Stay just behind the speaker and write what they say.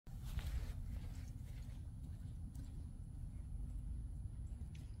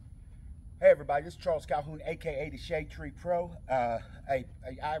Hey everybody, this is Charles Calhoun, aka the ShadeTree Pro. I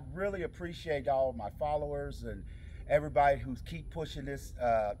really appreciate all of my followers and everybody who's keep pushing this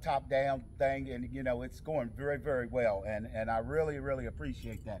top-down thing, and you know it's going very, very well, and I really, really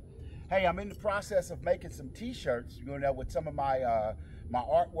appreciate that. Hey, I'm in the process of making some T-shirts, you know, with some of my my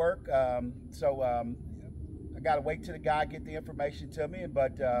artwork. I gotta wait till the guy get the information to me,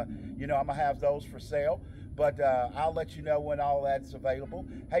 but you know, I'm gonna have those for sale. But I'll let you know when all that's available.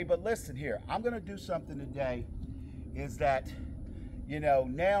 Hey, but listen here, I'm gonna do something today, is that, you know,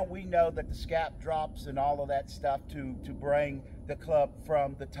 now we know that the scap drops and all of that stuff to bring the club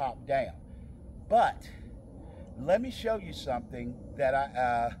from the top down. But let me show you something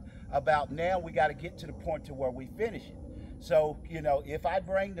that about now we gotta get to the point to where we finish it. So, you know, if I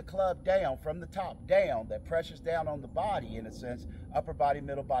bring the club down from the top down, that pressure's down on the body in a sense, upper body,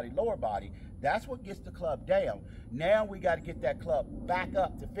 middle body, lower body, that's what gets the club down. Now we got to get that club back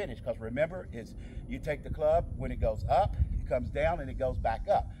up to finish, because remember, is you take the club, when it goes up, it comes down and it goes back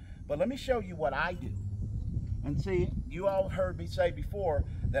up. But let me show you what I do. And see, you all heard me say before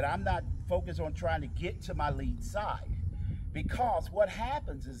that I'm not focused on trying to get to my lead side, because what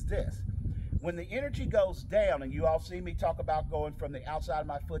happens is this. When the energy goes down, and you all see me talk about going from the outside of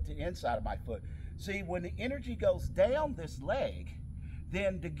my foot to inside of my foot. See, when the energy goes down this leg,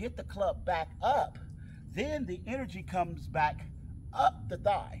 then to get the club back up, then the energy comes back up the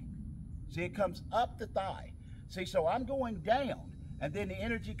thigh. See, it comes up the thigh. See, so I'm going down, and then the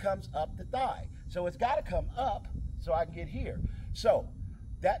energy comes up the thigh. So it's got to come up so I can get here. So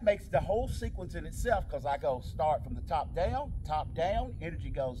that makes the whole sequence in itself, because I go start from the top down,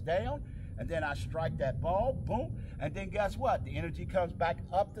 energy goes down, and then I strike that ball, boom, and then guess what? The energy comes back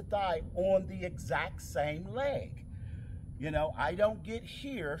up the thigh on the exact same leg. You know, I don't get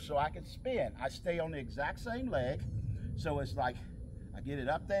here so I can spin. I stay on the exact same leg. So it's like, I get it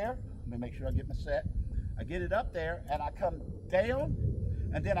up there. Let me make sure I get my set. I get it up there, and I come down,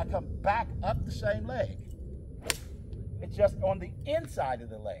 and then I come back up the same leg. It's just on the inside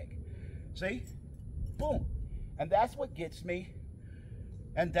of the leg. See? Boom. And that's what gets me.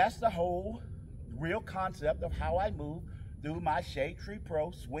 And that's the whole real concept of how I move through my ShadeTree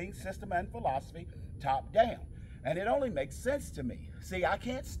Pro swing system and philosophy, top down. And it only makes sense to me. See, I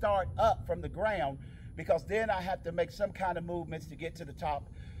can't start up from the ground, because then I have to make some kind of movements to get to the top,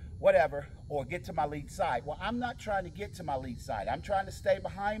 whatever, or get to my lead side. Well, I'm not trying to get to my lead side. I'm trying to stay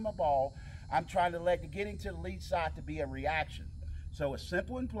behind my ball. I'm trying to let the getting to the lead side to be a reaction. So it's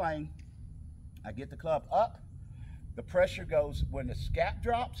simple and plain. I get the club up. The pressure goes, when the scap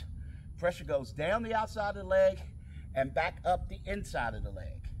drops, pressure goes down the outside of the leg and back up the inside of the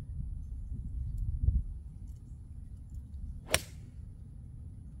leg.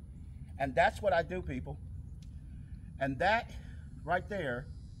 And that's what I do, people. And that right there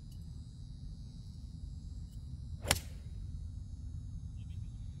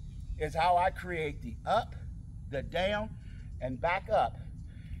is how I create the up, the down, and back up,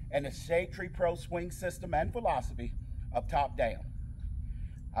 and the ShadeTree Pro swing system and philosophy of top down.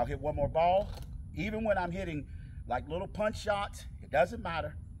 I'll hit one more ball. Even when I'm hitting like little punch shots, it doesn't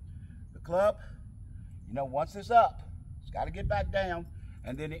matter. The club, you know, once it's up, it's got to get back down,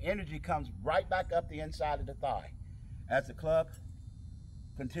 and then the energy comes right back up the inside of the thigh as the club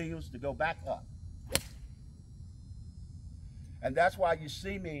continues to go back up. And that's why you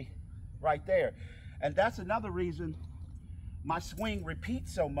see me right there. And that's another reason my swing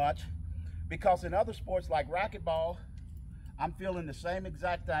repeats so much, because in other sports like racquetball, I'm feeling the same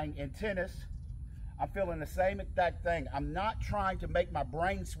exact thing. In tennis, I'm feeling the same exact thing. I'm not trying to make my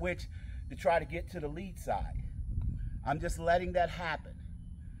brain switch to try to get to the lead side. I'm just letting that happen.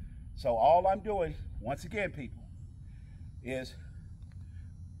 So all I'm doing, once again, people, is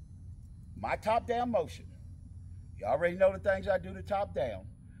my top-down motion. You already know the things I do to top down.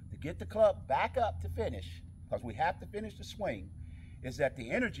 To get the club back up to finish, because we have to finish the swing, is that the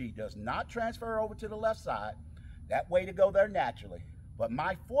energy does not transfer over to the left side. That way to go there naturally. But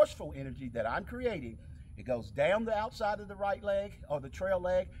my forceful energy that I'm creating, it goes down the outside of the right leg, or the trail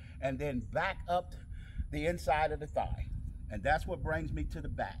leg, and then back up the inside of the thigh. And that's what brings me to the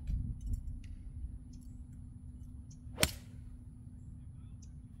back.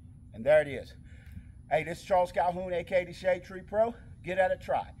 And there it is. Hey, this is Charles Calhoun, aka the ShadeTree Pro. Get at it,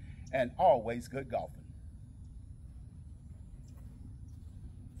 try. And always good golfing.